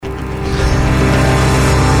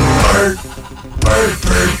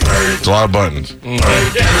a lot of buttons.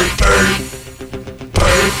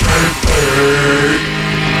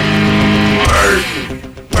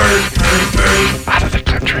 Out of the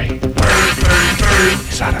country.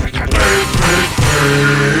 He's out of the country.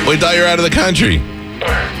 We thought you were out of the country.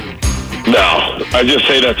 No, I just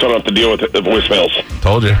say that so I don't have to deal with the voicemails.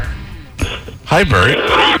 Told you. Hi, Bert.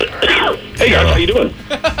 Hey, guys, how you doing?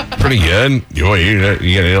 Pretty good. You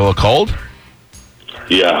getting a little cold?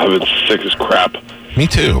 Yeah, I've been sick as crap. Me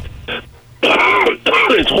too.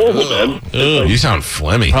 It's horrible, man. You sound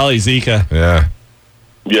phlegmy. Probably Zika. Yeah.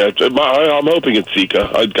 Yeah, I'm hoping it's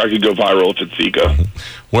Zika. I could go viral if it's Zika.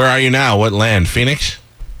 Where are you now? What land? Phoenix?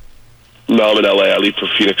 No, I'm in LA. I leave for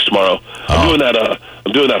Phoenix tomorrow. I'm doing that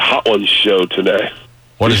Hot Ones show today.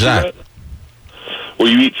 What is that? Where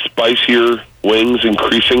you eat spicier wings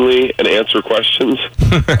increasingly and answer questions.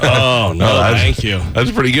 Oh, no, thank you.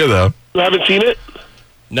 That's pretty good, though. You haven't seen it?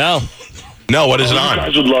 No. No, what is it on? You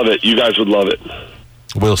guys would love it. You guys would love it.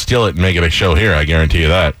 We'll steal it and make it a show here. I guarantee you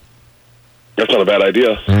that. That's not a bad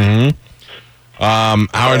idea. Mm-hmm.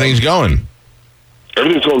 How are things going?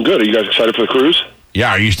 Everything's going good. Are you guys excited for the cruise?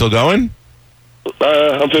 Yeah, are you still going?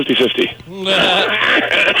 I'm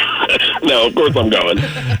 50-50. No, of course I'm going.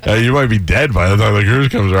 You might be dead by the time the cruise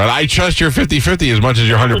comes around. I trust your 50-50 as much as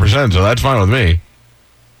your 100%, so that's fine with me.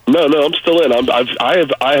 No, I'm still in. I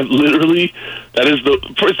have literally.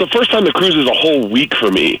 It's the first time the cruise is a whole week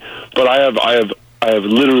for me. But I have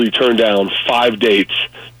literally turned down 5 dates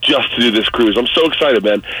just to do this cruise. I'm so excited,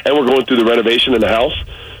 man. And we're going through the renovation in the house,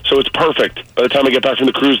 so it's perfect. By the time I get back from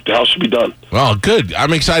the cruise, the house should be done. Well, good.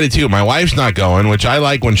 I'm excited too. My wife's not going, which I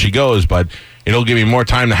like when she goes, but it'll give me more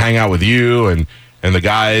time to hang out with you and the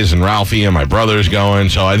guys and Ralphie and my brother's going.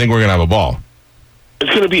 So I think we're gonna have a ball. It's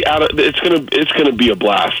gonna be it's gonna be a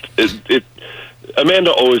blast.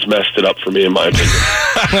 Amanda always messed it up for me, in my opinion.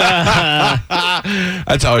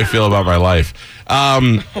 That's how I feel about my life.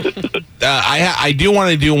 I do want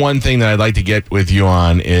to do one thing that I'd like to get with you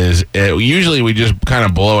on is usually we just kind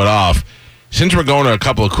of blow it off. Since we're going to a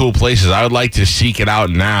couple of cool places, I would like to seek it out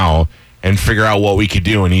now and figure out what we could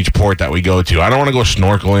do in each port that we go to. I don't want to go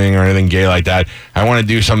snorkeling or anything gay like that. I want to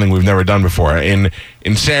do something we've never done before. In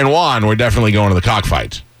San Juan, we're definitely going to the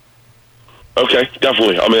cockfights. Okay,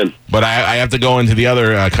 definitely. I'm in. But I have to go into the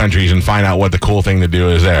other countries and find out what the cool thing to do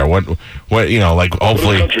is there. What like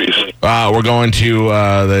hopefully we're going to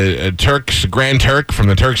the Turks, Grand Turk from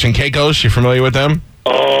the Turks and Caicos. You familiar with them?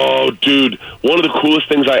 Oh, dude. One of the coolest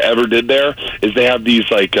things I ever did there is they have these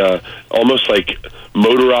almost like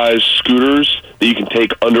motorized scooters that you can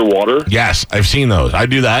take underwater. Yes, I've seen those. I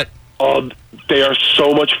do that. They are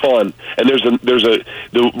so much fun. And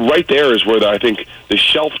right there is where I think the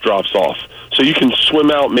shelf drops off. So you can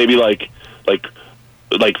swim out maybe like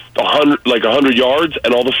 100 yards,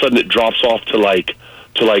 and all of a sudden it drops off to like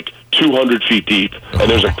 200 feet deep, and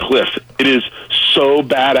there's a cliff. It is so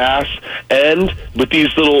badass. And with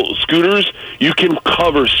these little scooters, you can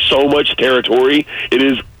cover so much territory. It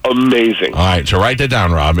is amazing. All right, so write that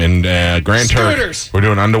down, Rob. In Grand Turk, we're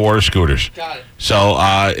doing underwater scooters. Got it. So,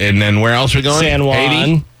 and then where else are we going? San Juan.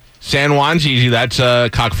 Haiti? San Juan's easy. That's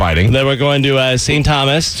cockfighting. Then we're going to St.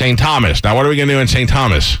 Thomas. St. Thomas. Now, what are we going to do in St.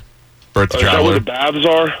 Thomas? Bert the Is that Traveler. where the baths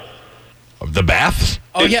are? The baths?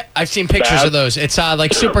 Oh, yeah. I've seen pictures of those. It's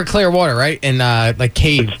like super clear water, right? And like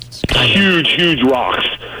caves. Huge rocks.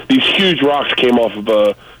 These huge rocks came off of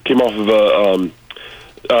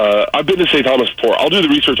I've been to St. Thomas before. I'll do the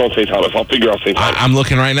research on St. Thomas. I'll figure out St. Thomas. I'm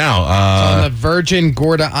looking right now. On the Virgin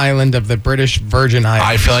Gorda Island of the British Virgin Islands.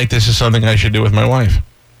 I feel like this is something I should do with my wife.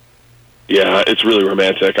 Yeah, it's really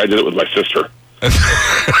romantic. I did it with my sister.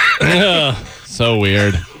 So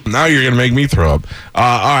weird. Now you're going to make me throw up.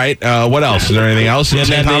 All right. What else? Is there anything else in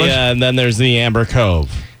St. Thomas? And then there's the Amber Cove.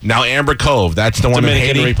 Now, Amber Cove. That's the one in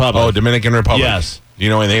Dominican Haiti? Republic. Oh, Dominican Republic. Yes. Do you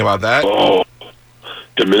know anything about that? Oh,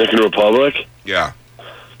 Dominican Republic? Yeah.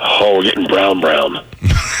 Oh, we're getting brown.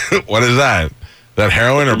 What is that? That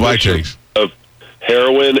heroin or black chicks? Of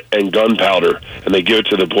heroin and gunpowder, and they give it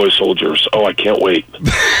to the boy soldiers. Oh, I can't wait.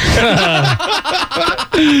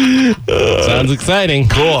 Sounds exciting.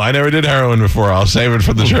 Cool. I never did heroin before. I'll save it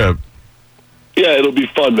for the trip. Yeah, it'll be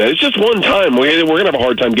fun, man. It's just one time. We're going to have a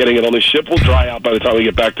hard time getting it on the ship. We'll dry out by the time we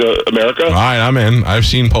get back to America. All right, I'm in. I've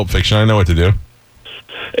seen Pulp Fiction. I know what to do.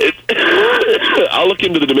 I'll look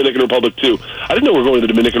into the Dominican Republic, too. I didn't know we were going to the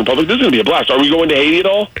Dominican Republic. This is going to be a blast. Are we going to Haiti at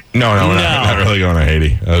all? No, we're not really going to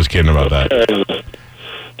Haiti. I was kidding about that.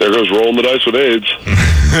 There goes rolling the dice with AIDS.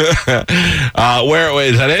 Where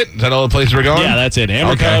is that it? Is that all the places we're going? Yeah, that's it.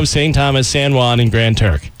 Amber Cove, St. Thomas, San Juan, and Grand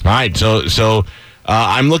Turk. All right, so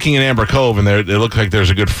I'm looking at Amber Cove, and it looks like there's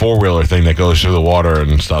a good four-wheeler thing that goes through the water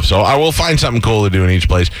and stuff. So I will find something cool to do in each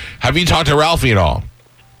place. Have you talked to Ralphie at all?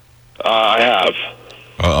 I have.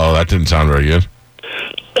 Uh-oh, that didn't sound very good.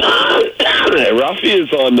 Ralphie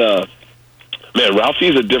is on. Man,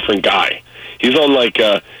 Ralphie's a different guy. He's on like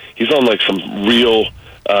some real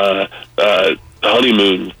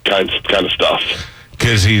honeymoon kind of stuff.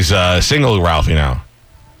 Because he's single, Ralphie, now.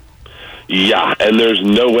 Yeah, and there's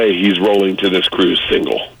no way he's rolling to this cruise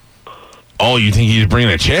single. Oh, you think he's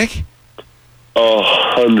bringing a chick?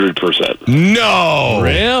 100%. No!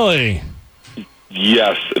 Really?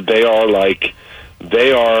 Yes, they are like. Do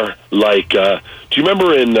you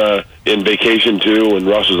remember in Vacation 2 when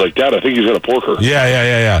Russ was like, Dad, I think he's gonna pork her?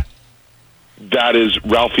 Yeah. That is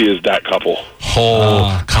Ralphie is that couple.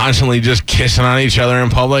 Constantly just kissing on each other in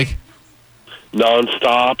public?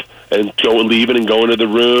 Nonstop, and leaving and going to the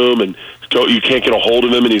room, and you can't get a hold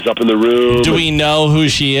of him, and he's up in the room. Do we know who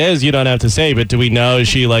she is? You don't have to say, but do we know, is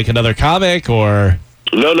she like another comic or?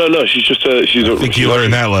 No. She's just I think you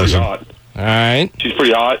learned that lesson. Hot. All right. She's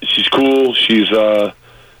pretty hot. She's cool. She's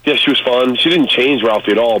she was fun. She didn't change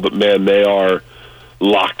Ralphie at all, but man, they are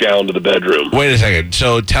locked down to the bedroom. Wait a second.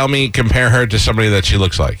 So tell me, compare her to somebody that she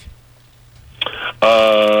looks like.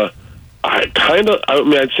 I'd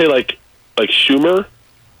say like Schumer.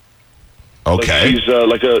 Okay.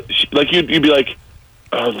 Like she's you'd be like,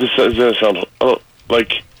 oh, this doesn't sound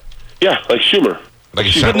like Schumer. Like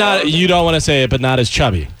a But not, you don't want to say it, but not as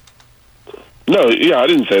chubby. No, yeah, I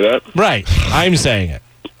didn't say that. Right. I'm saying it.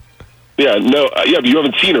 Yeah, no, but you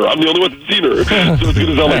haven't seen her. I'm the only one that's seen her, so it's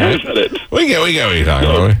gonna sound like I said it. We get what you're talking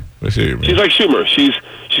about. We see what you mean. She's like Schumer.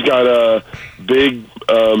 She's got a big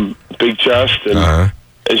chest, and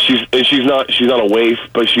she's not a waif,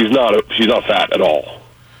 but she's not fat at all.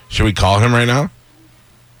 Should we call him right now?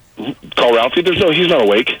 Call Ralphie? He's not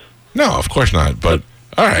awake. No, of course not. But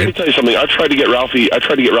all Let me right. tell you something. I tried to get Ralphie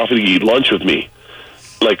to eat lunch with me,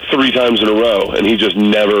 like 3 times in a row, and he just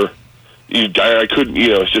never. I couldn't.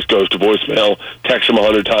 It just goes to voicemail. Text him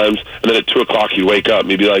 100 times, and then at 2:00 he'd wake up and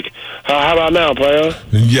he'd be like, "How about now, player?"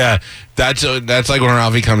 Yeah, that's like when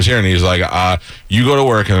Ralphie comes here and he's like, "You go to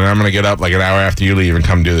work, and then I'm gonna get up like an hour after you leave and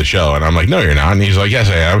come do the show." And I'm like, "No, you're not." And he's like, "Yes,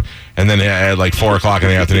 I am." And then at like 4:00 in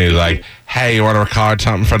the afternoon, he's like, "Hey, you want to record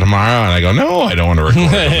something for tomorrow?" And I go, "No, I don't want to record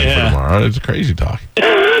something for tomorrow." It's crazy talk.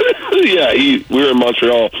 Yeah, we were in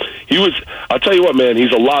Montreal. I'll tell you what, man,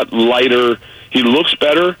 he's a lot lighter. He looks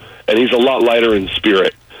better, and he's a lot lighter in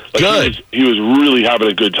spirit. Like, Good. He was really having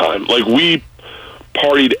a good time. Like, we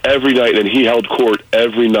partied every night, and he held court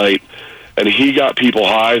every night, and he got people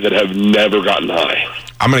high that have never gotten high.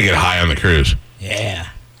 I'm gonna get high on the cruise. Yeah.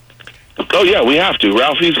 Oh, yeah, we have to.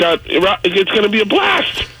 It's going to be a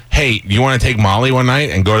blast. Hey, you want to take Molly one night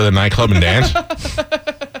and go to the nightclub and dance?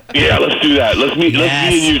 Yeah, let's do that. Let's me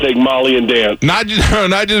and you take Molly and dance. Not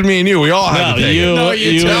just me and you. We all have to take it.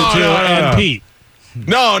 You two, and Pete.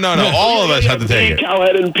 No. All of us have to take it.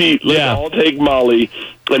 Cowhead and Pete, let's all take Molly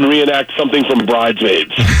and reenact something from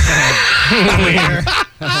Bridesmaids.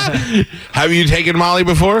 Have you taken Molly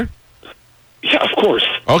before? Yeah, of course.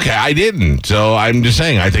 Okay, I didn't. So I'm just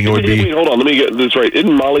saying, I think it would be. Wait, hold on, let me get this right.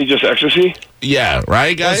 Isn't Molly just ecstasy? Yeah,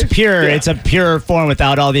 right, guys? It's pure. Yeah. It's a pure form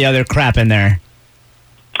without all the other crap in there.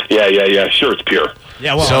 Yeah. Sure, it's pure.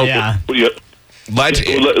 Yeah, well, So- yeah. Let's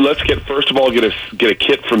get first of all get a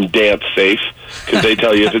kit from Dance Safe because they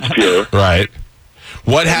tell you if it's pure. Right.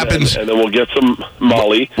 What happens? And then we'll get some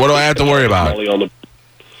Molly. What do I have to worry about? Molly on the.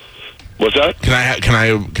 What's that?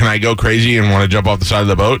 Can I go crazy and want to jump off the side of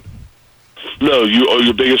the boat? No,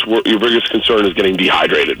 your biggest concern is getting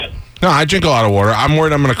dehydrated. No, I drink a lot of water. I'm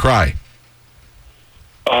worried I'm going to cry.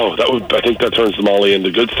 Oh, I think that turns the Molly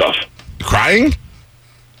into good stuff. Crying?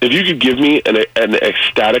 If you could give me an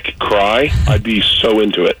ecstatic cry, I'd be so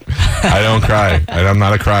into it. I don't cry. I'm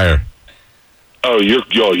not a crier. Oh, you're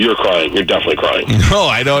crying. You're definitely crying. No,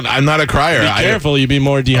 I don't. I'm not a crier. Be careful, you'll be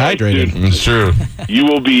more dehydrated. It's true. You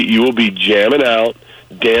will be jamming out,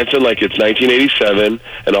 dancing like it's 1987,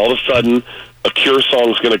 and all of a sudden, a Cure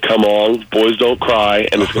song's going to come on, Boys Don't Cry,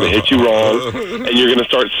 and it's going to hit you wrong, and you're going to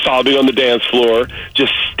start sobbing on the dance floor,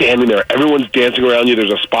 just standing there. Everyone's dancing around you.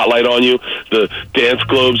 There's a spotlight on you. The dance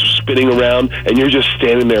globes spinning around, and you're just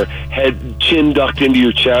standing there, chin ducked into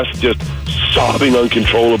your chest, just sobbing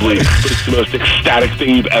uncontrollably. But it's the most ecstatic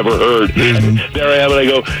thing you've ever heard. And there I am, and I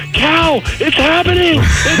go, Cal, it's happening!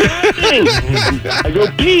 It's happening! I go,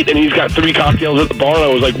 Pete, and he's got 3 cocktails at the bar, and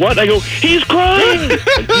I was like, what? And I go, he's crying! And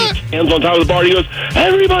Pete's hands on top of the bar, and he goes,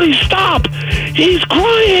 everybody stop! He's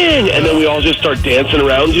crying! And then we all just start dancing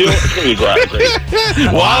around you. It's going to be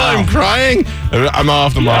great. While I'm crying, I'm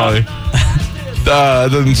off the Molly.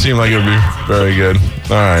 Doesn't seem like it would be very good.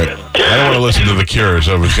 All right. I don't want to listen to The Cure,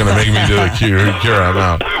 so if it's going to make me do The Cure, I'm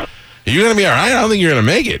out. Are you going to be all right? I don't think you're going to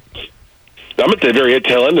make it. I'm at the very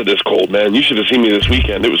tail end of this cold, man. You should have seen me this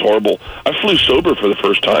weekend. It was horrible. I flew sober for the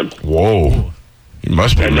first time. Whoa. You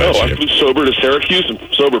must be. I know. I flew sober to Syracuse and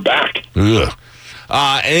sober back. Ugh.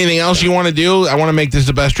 Anything else you want to do? I want to make this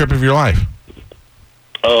the best trip of your life.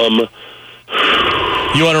 You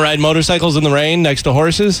want to ride motorcycles in the rain next to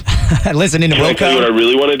horses? Listening to Can I tell you what I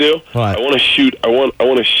really want to do? What? I want to shoot. I want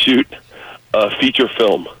to shoot a feature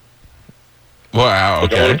film. Wow.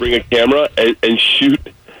 Like, I want to bring a camera and shoot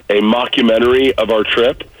a mockumentary of our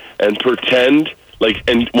trip and pretend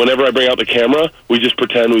and whenever I bring out the camera, we just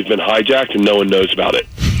pretend we've been hijacked and no one knows about it.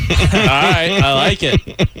 All right, I like it.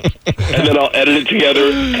 And then I'll edit it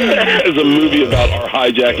together as a movie about our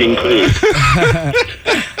hijacking cruise.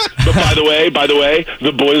 But by the way,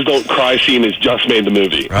 the Boys Don't Cry scene is just made the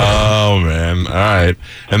movie. Oh, man. All right.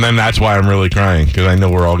 And then that's why I'm really crying, because I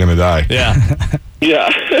know we're all going to die. Yeah. Yeah.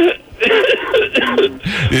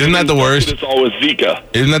 Isn't that the worst? It's all with Zika.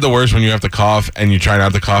 Isn't that the worst when you have to cough and you try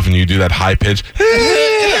not to cough and you do that high pitch?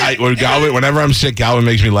 Whenever I'm sick, Galvin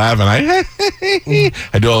makes me laugh, and I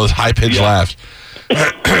do all those high pitched laughs. All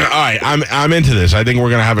right, I'm into this. I think we're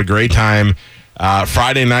gonna have a great time.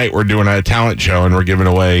 Friday night we're doing a talent show and we're giving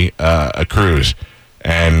away a cruise.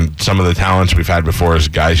 And some of the talents we've had before is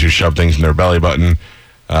guys who shove things in their belly button.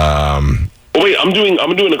 Wait, I'm doing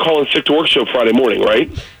a call in sick to work show Friday morning, right?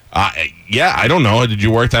 Yeah, I don't know. Did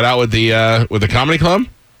you work that out with the comedy club?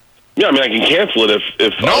 Yeah, I mean I can cancel it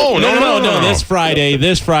if No. This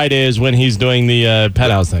Friday is when he's doing the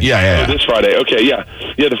penthouse thing. Yeah. This Friday. Okay, yeah.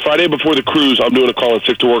 The Friday before the cruise, I'm doing a call in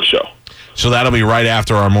sick to work show. So that'll be right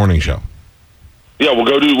after our morning show. Yeah,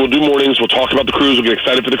 we'll do mornings. We'll talk about the cruise. We'll get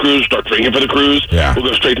excited for the cruise. Start drinking for the cruise. Yeah. We'll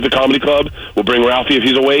go straight to the comedy club. We'll bring Ralphie if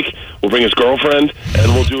he's awake. We'll bring his girlfriend,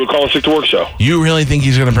 and we'll do a call in sick to work show. You really think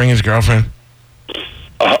he's going to bring his girlfriend?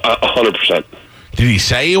 100%. Did he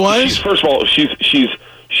say he was? First of all, she's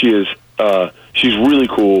really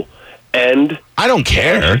cool, and I don't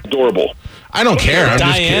care. She's adorable. I don't care. I'm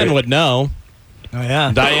just Diane curious. would know. Oh,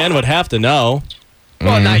 yeah. Diane would have to know.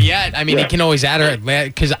 Well, not yet. I mean, he can always add her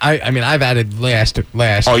because I've added last.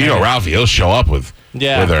 Oh, you know, Ralphie, he'll show up with her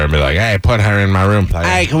and be like, "Hey, put her in my room, player.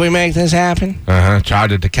 Hey, can we make this happen?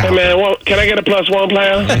 Charge it to count." Hey man, can I get a +1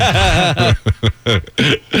 player?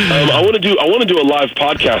 I want to do a live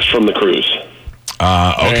podcast from the cruise.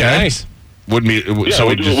 Okay. Very nice. Wouldn't be so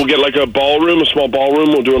we'll get like a small ballroom.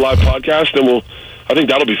 We'll do a live podcast, and I think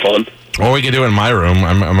that'll be fun. Or we could do it in my room.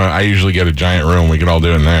 I usually get a giant room. We could all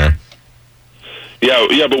do it in there.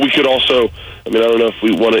 Yeah, but we could also. I mean, I don't know if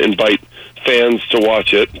we want to invite fans to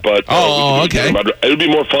watch it, but okay. It would be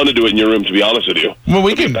more fun to do it in your room, to be honest with you. Well,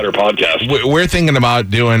 we can can better podcast. We're thinking about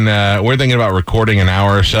doing. We're thinking about recording an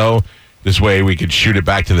hour or so. This way, we could shoot it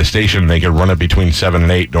back to the station, and they could run it between 7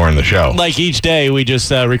 and 8 during the show. Like each day, we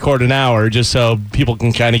just record an hour just so people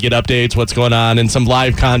can kind of get updates, what's going on, and some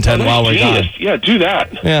live content while we're gone. Yeah, do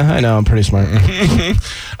that. Yeah, I know. I'm pretty smart.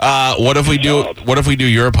 What if we do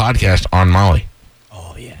your podcast on Molly?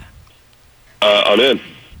 Oh yeah. I'm in.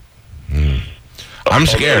 I'm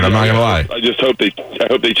scared. I'm not gonna lie. I just hope they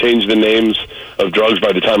change the names of drugs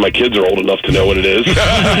by the time my kids are old enough to know what it is.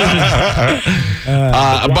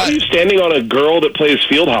 Why are you standing on a girl that plays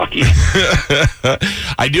field hockey?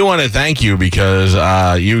 I do want to thank you because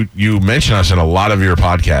you mention us in a lot of your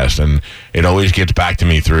podcasts, and it always gets back to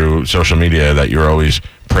me through social media that you're always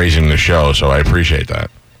praising the show. So I appreciate that.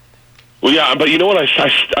 Well, yeah, but you know what?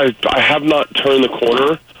 I have not turned the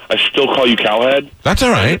corner. I still call you Cowhead. That's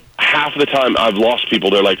all right. Half the time I've lost people.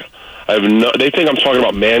 They're like, they think I'm talking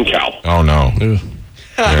about Man Cow. Oh no.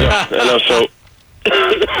 Yeah. I know, so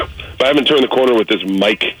but I haven't turned the corner with this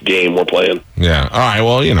mic game we're playing. Yeah. All right.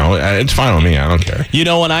 Well, it's fine with me. I don't care. You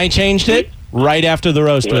know when I changed it? Right after the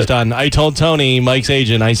roast was done. I told Tony, Mike's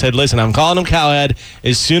agent, I said, listen, I'm calling him Cowhead.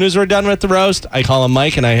 As soon as we're done with the roast, I call him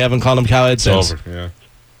Mike, and I haven't called him Cowhead since. Over.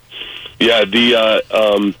 Yeah. Yeah,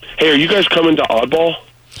 hey, are you guys coming to Oddball?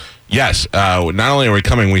 Yes. Not only are we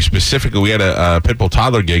coming, we had a Pitbull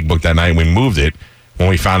toddler gig booked that night, and we moved it when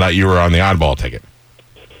we found out you were on the Oddball ticket.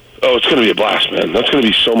 Oh, it's going to be a blast, man. That's going to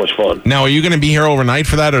be so much fun. Now, are you going to be here overnight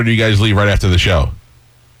for that, or do you guys leave right after the show?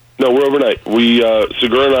 No, we're overnight.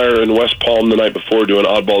 Segura and I are in West Palm the night before doing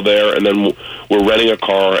Oddball there, and then we're renting a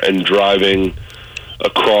car and driving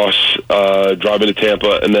across, driving to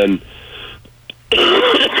Tampa, and then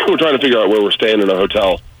we're trying to figure out where we're staying in a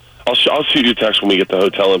hotel. I'll shoot you a text when we get the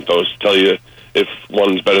hotel info to tell you if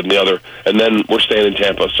one's better than the other, and then we're staying in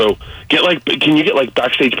Tampa. So can you get like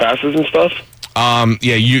backstage passes and stuff?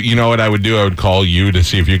 Yeah, you know what I would do? I would call you to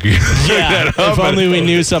see if you could. Yeah, if only we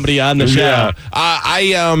knew somebody on the show. Yeah,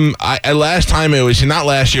 I last time it was not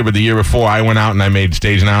last year, but the year before, I went out and I made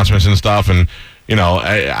stage announcements and stuff, and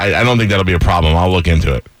I don't think that'll be a problem. I'll look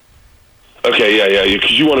into it. Okay, yeah,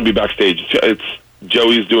 because you want to be backstage. It's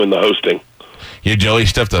Joey's doing the hosting. Yeah, Joey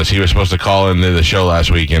stiffed us. He was supposed to call into the show last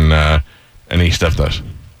week, and he stiffed us.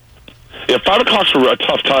 Yeah, 5 o'clock's a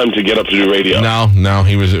tough time to get up to do radio. No,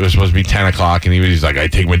 it was supposed to be 10 o'clock, and he's like, I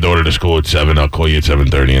take my daughter to school at 7, I'll call you at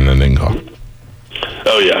 7:30, and then didn't call.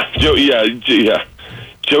 Oh, yeah.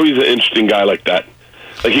 Joey's an interesting guy like that.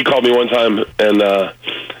 Like, he called me one time, and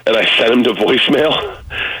I sent him to voicemail,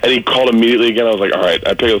 and he called immediately again. I was like, all right.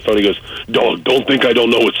 I pick up the phone, he goes, dog, don't think I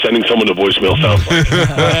don't know what sending someone to voicemail sounds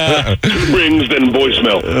like. 2 rings, then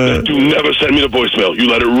voicemail. You never send me to voicemail. You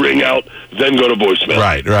let it ring out, then go to voicemail.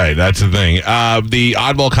 Right. That's the thing. The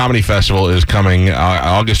Oddball Comedy Festival is coming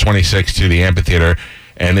August 26th to the amphitheater,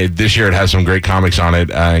 and this year it has some great comics on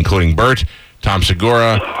it, including Bert, Tom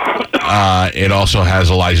Segura. It also has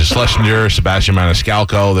Elijah Schlesinger, Sebastian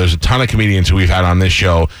Maniscalco. There's a ton of comedians who we've had on this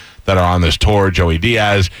show that are on this tour, Joey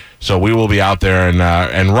Diaz. So we will be out there,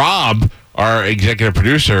 and Rob, our executive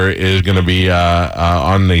producer, is going to be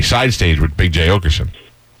on the side stage with Big J. Okerson.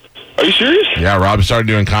 Are you serious? Yeah, Rob started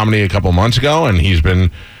doing comedy a couple months ago, and he's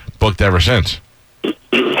been booked ever since.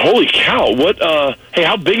 Holy cow! What? Hey,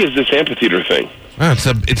 how big is this amphitheater thing?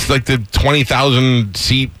 It's like the 20,000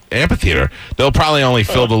 seat amphitheater. They'll probably only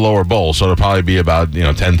fill the lower bowl, so it'll probably be about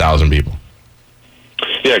 10,000 people.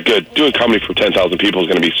 Yeah, good. Doing comedy for 10,000 people is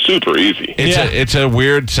going to be super easy. It's a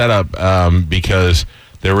weird setup because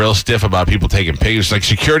they're real stiff about people taking pictures. Like,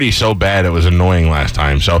 security's so bad, it was annoying last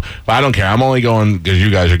time. So, but I don't care. I'm only going because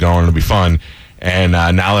you guys are going. It'll be fun. And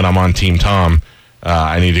now that I'm on Team Tom,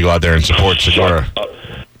 I need to go out there and support Segura.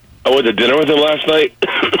 I went to dinner with him last night.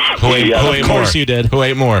 Who ate more? Of course you did. Who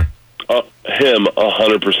ate more? Him,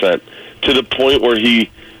 100%. To the point where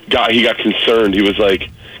he got concerned. He was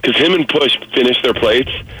like, because him and Push finished their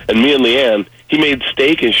plates, and me and Leanne, he made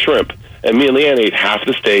steak and shrimp, and me and Leanne ate half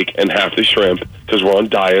the steak and half the shrimp because we're on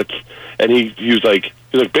diets. And he was like,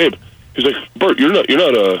 babe, he was like, Bert,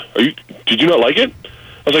 did you not like it?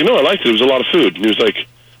 I was like, no, I liked it. It was a lot of food. And he was like,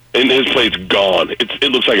 and his plate's gone.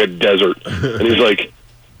 It looks like a desert. And he's like,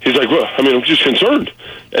 well, I mean, I'm just concerned.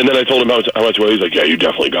 And then I told him how much weight. He's like, yeah, you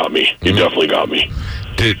definitely got me. You definitely got me.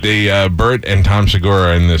 Bert and Tom Segura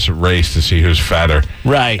are in this race to see who's fatter.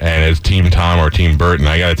 Right. And it's Team Tom or Team Bert. And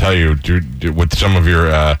I got to tell you, with some of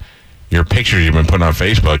your pictures you've been putting on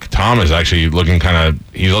Facebook, Tom is actually looking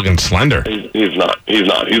he's looking slender. He's not. He's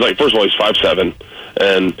like, first of all, he's 5'7",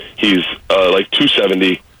 and he's like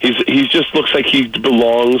 270. He just looks like he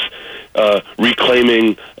belongs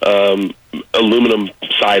reclaiming aluminum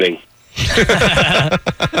siding. I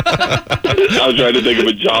was trying to think of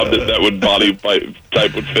a job that would body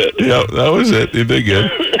type would fit. Yeah, that was it. You did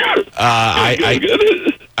good.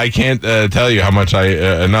 I can't tell you how much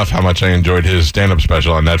I enjoyed his stand-up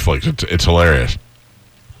special on Netflix. It's hilarious.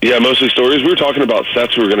 Yeah, mostly stories. We were talking about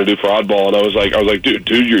sets we were going to do for Oddball, and I was like, dude,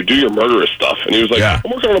 do your murderous stuff. And he was like, yeah.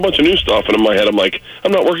 I'm working on a bunch of new stuff. And in my head, I'm like,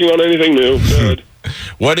 I'm not working on anything new. Good.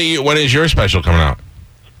 When is your special coming out?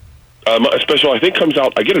 My special, I think, comes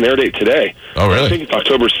out. I get an air date today. Oh, really? I think it's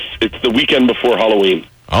October. It's the weekend before Halloween.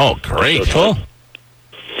 Oh, great! Cool.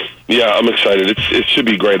 Yeah, I'm excited. It should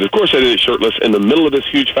be great. Of course, I did it shirtless in the middle of this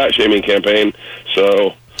huge fat shaming campaign.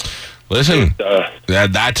 So, listen,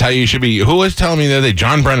 that's how you should be. Who was telling me the other day?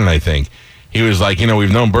 John Brennan, I think. He was like,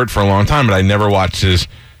 we've known Bert for a long time, but I never watched his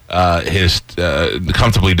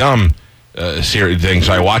Comfortably Dumb series thing.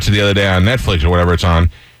 So I watched it the other day on Netflix or whatever it's on.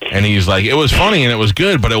 And he's like, it was funny and it was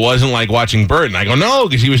good, but it wasn't like watching Bert. And I go, no,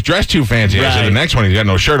 because he was dressed too fancy. Right. I said, the next one, he's got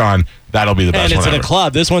no shirt on. That'll be the best one. And it's at a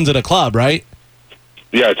club. This one's at a club, right?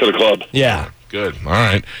 Yeah, it's at a club. Yeah. Good. All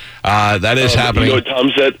right. That is happening. You know what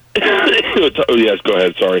Tom said? Oh, yes, go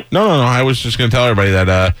ahead. Sorry. No. I was just going to tell everybody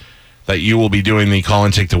that you will be doing the Call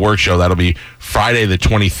and Sick to Work show. That'll be Friday the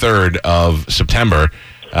 23rd of September,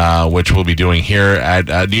 which we'll be doing here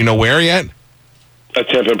at, do you know where yet? At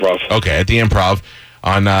Tampa Improv. Okay, at the Improv.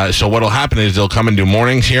 So what'll happen is they'll come and do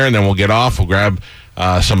mornings here, and then we'll get off. We'll grab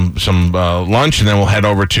some lunch, and then we'll head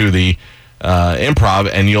over to the Improv,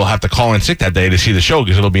 and you'll have to call in sick that day to see the show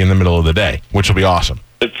because it'll be in the middle of the day, which will be awesome.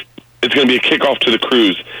 It's going to be a kickoff to the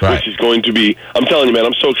cruise, right. Which is going to be. I'm telling you, man,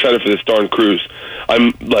 I'm so excited for this darn cruise.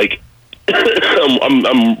 I'm like,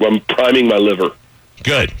 I'm priming my liver.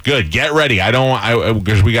 Good. Get ready.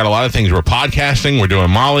 Because we got a lot of things. We're podcasting. We're doing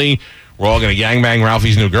Molly. We're all going to gangbang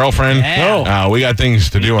Ralphie's new girlfriend. Yeah. We got things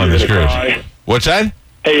to do on this cruise. Cry. What's that?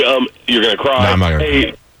 Hey, you're going to cry. No, I'm not going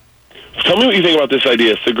to cry. Tell me what you think about this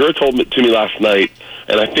idea. Segura told it to me last night,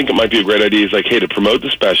 and I think it might be a great idea. He's like, hey, to promote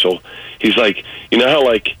the special, he's like, you know how,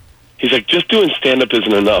 like, he's like, just doing stand-up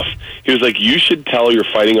isn't enough. He was like, you should tell your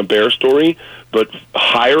fighting a bear story, but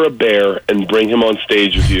hire a bear and bring him on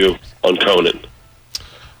stage with you on Conan.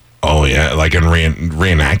 Oh, yeah, like, and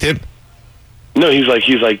reenact it? No, he's like,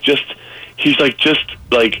 just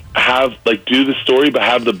have, like, do the story, but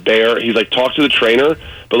have the bear. He's like, talk to the trainer,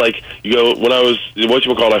 but, like, you go, when I was,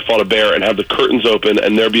 I fought a bear, and have the curtains open,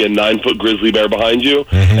 and there be a 9-foot grizzly bear behind you,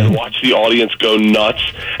 and watch the audience go nuts,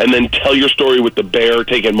 and then tell your story with the bear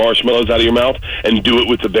taking marshmallows out of your mouth, and do it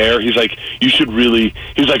with the bear. He's like, he's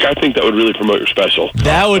like, I think that would really promote your special.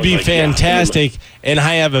 That would be fantastic. And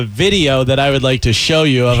I have a video that I would like to show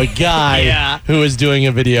you of a guy who is doing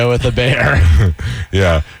a video with a bear.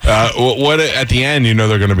 Yeah. What at the end,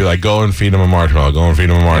 they're going to be like, go and feed him a marshmallow. Go and feed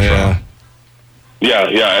him a marshmallow.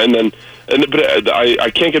 Yeah. But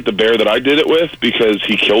I can't get the bear that I did it with because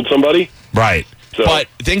he killed somebody. Right. So, but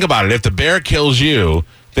think about it. If the bear kills you,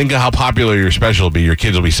 think of how popular your special will be. Your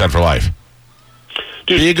kids will be set for life.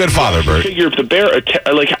 Dude, be a good father, Bert. Figure if the bear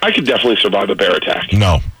I could definitely survive a bear attack.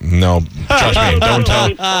 No. Trust me. Don't tell.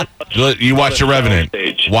 You watch The Revenant.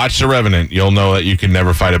 Watch The Revenant. You'll know that you can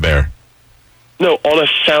never fight a bear. No, on a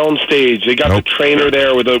sound stage. They got the trainer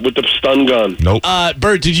there with the stun gun. Nope.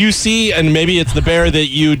 Bert, did you see, and maybe it's the bear that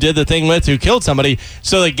you did the thing with who killed somebody,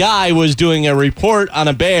 so the guy was doing a report on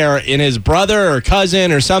a bear, and his brother or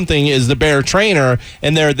cousin or something is the bear trainer,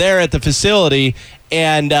 and they're there at the facility,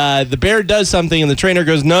 and the bear does something, and the trainer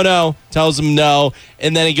goes, no, tells him no,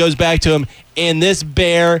 and then he goes back to him, and this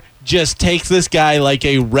bear just takes this guy like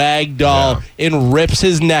a rag doll and rips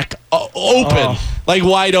his neck open, like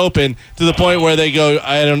wide open, to the point where they go,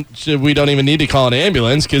 we don't even need to call an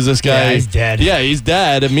ambulance because this guy, he's dead. Yeah, he's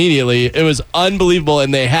dead immediately. It was unbelievable,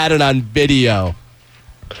 and they had it on video.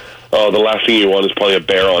 Oh, the last thing you want is probably a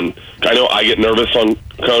bear on. I know I get nervous on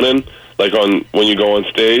Conan, like when you go on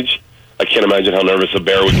stage. I can't imagine how nervous a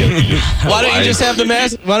bear would get. Why don't you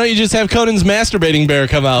just have Conan's masturbating bear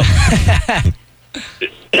come out?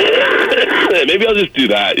 Maybe I'll just do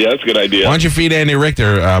that. Yeah, that's a good idea. Why don't you feed Andy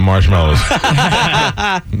Richter marshmallows?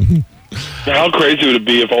 How crazy would it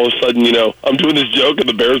be if all of a sudden, I'm doing this joke and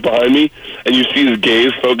the bear's behind me, and you see his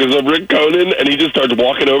gaze focus over at Conan, and he just starts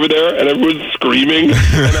walking over there, and everyone's screaming.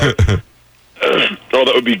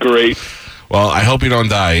 That would be great. Well, I hope you don't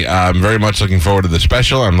die. I'm very much looking forward to the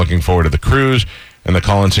special. I'm looking forward to the cruise and the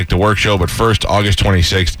Call in Sick to Work show. But first, August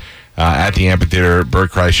 26th, at the amphitheater,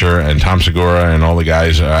 Bert Kresicher and Tom Segura and all the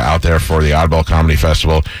guys out there for the Oddball Comedy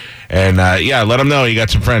Festival. And, let them know you got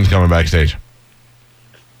some friends coming backstage.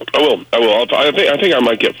 I will. I think I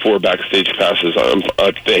might get 4 backstage passes.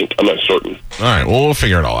 I think. I'm not certain. All right. Well, we'll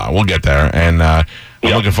figure it all out. We'll get there. And I'm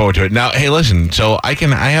looking forward to it. Now, hey, listen. So I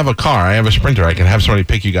have a car. I have a Sprinter. I can have somebody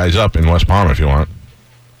pick you guys up in West Palm if you want.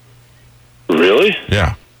 Really?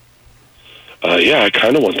 Yeah. I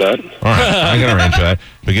kind of want that. All right. I can arrange for that.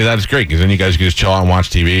 Because that's great. Because then you guys can just chill out and watch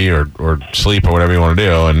TV or sleep or whatever you want to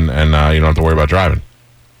do. And you don't have to worry about driving.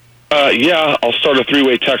 I'll start a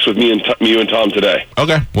 3-way text with you and Tom today.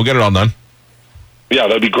 Okay, we'll get it all done. Yeah,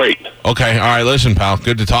 that'd be great. Okay, all right, listen, pal,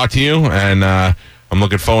 good to talk to you, and I'm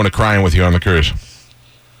looking forward to crying with you on the cruise.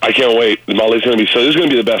 I can't wait. Molly's going to be this is going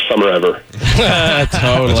to be the best summer ever.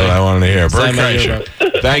 Totally. That's what I wanted to hear. Bert Kresicher.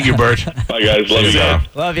 Thank you, Bert. Bye, guys. Love you guys.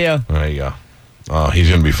 Love you. There you go. Oh, he's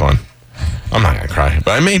going to be fun. I'm not going to cry,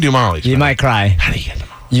 but I may do Molly's. You might cry. How do you get the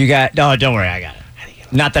Molly? You got... Oh, don't worry, I got it.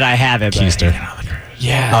 Not that I have it, but... Keister. Get on the cruise.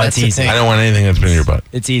 Yeah, it's easy. I don't want anything that's been in your butt.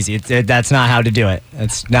 It's easy. That's not how to do it.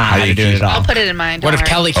 That's not how to do it at all. I'll put it in mine. What if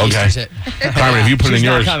Kelly keisters it? Carmen, if you put it in She's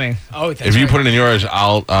not yours... coming. Oh, if you put it in yours,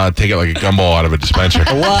 I'll take it like a gumball out of a dispenser.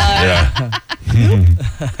 What? Yeah.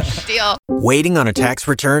 Deal. Waiting on a tax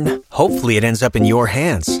return? Hopefully it ends up in your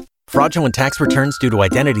hands. Fraudulent tax returns due to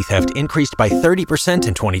identity theft increased by 30%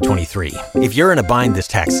 in 2023. If you're in a bind this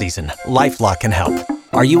tax season, LifeLock can help.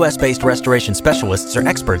 Our U.S.-based restoration specialists are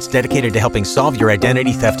experts dedicated to helping solve your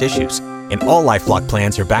identity theft issues. And all LifeLock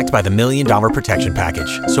plans are backed by the $1 Million Protection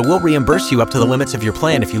Package. So we'll reimburse you up to the limits of your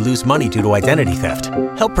plan if you lose money due to identity theft.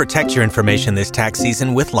 Help protect your information this tax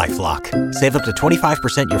season with LifeLock. Save up to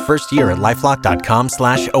 25% your first year at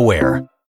LifeLock.com/aware.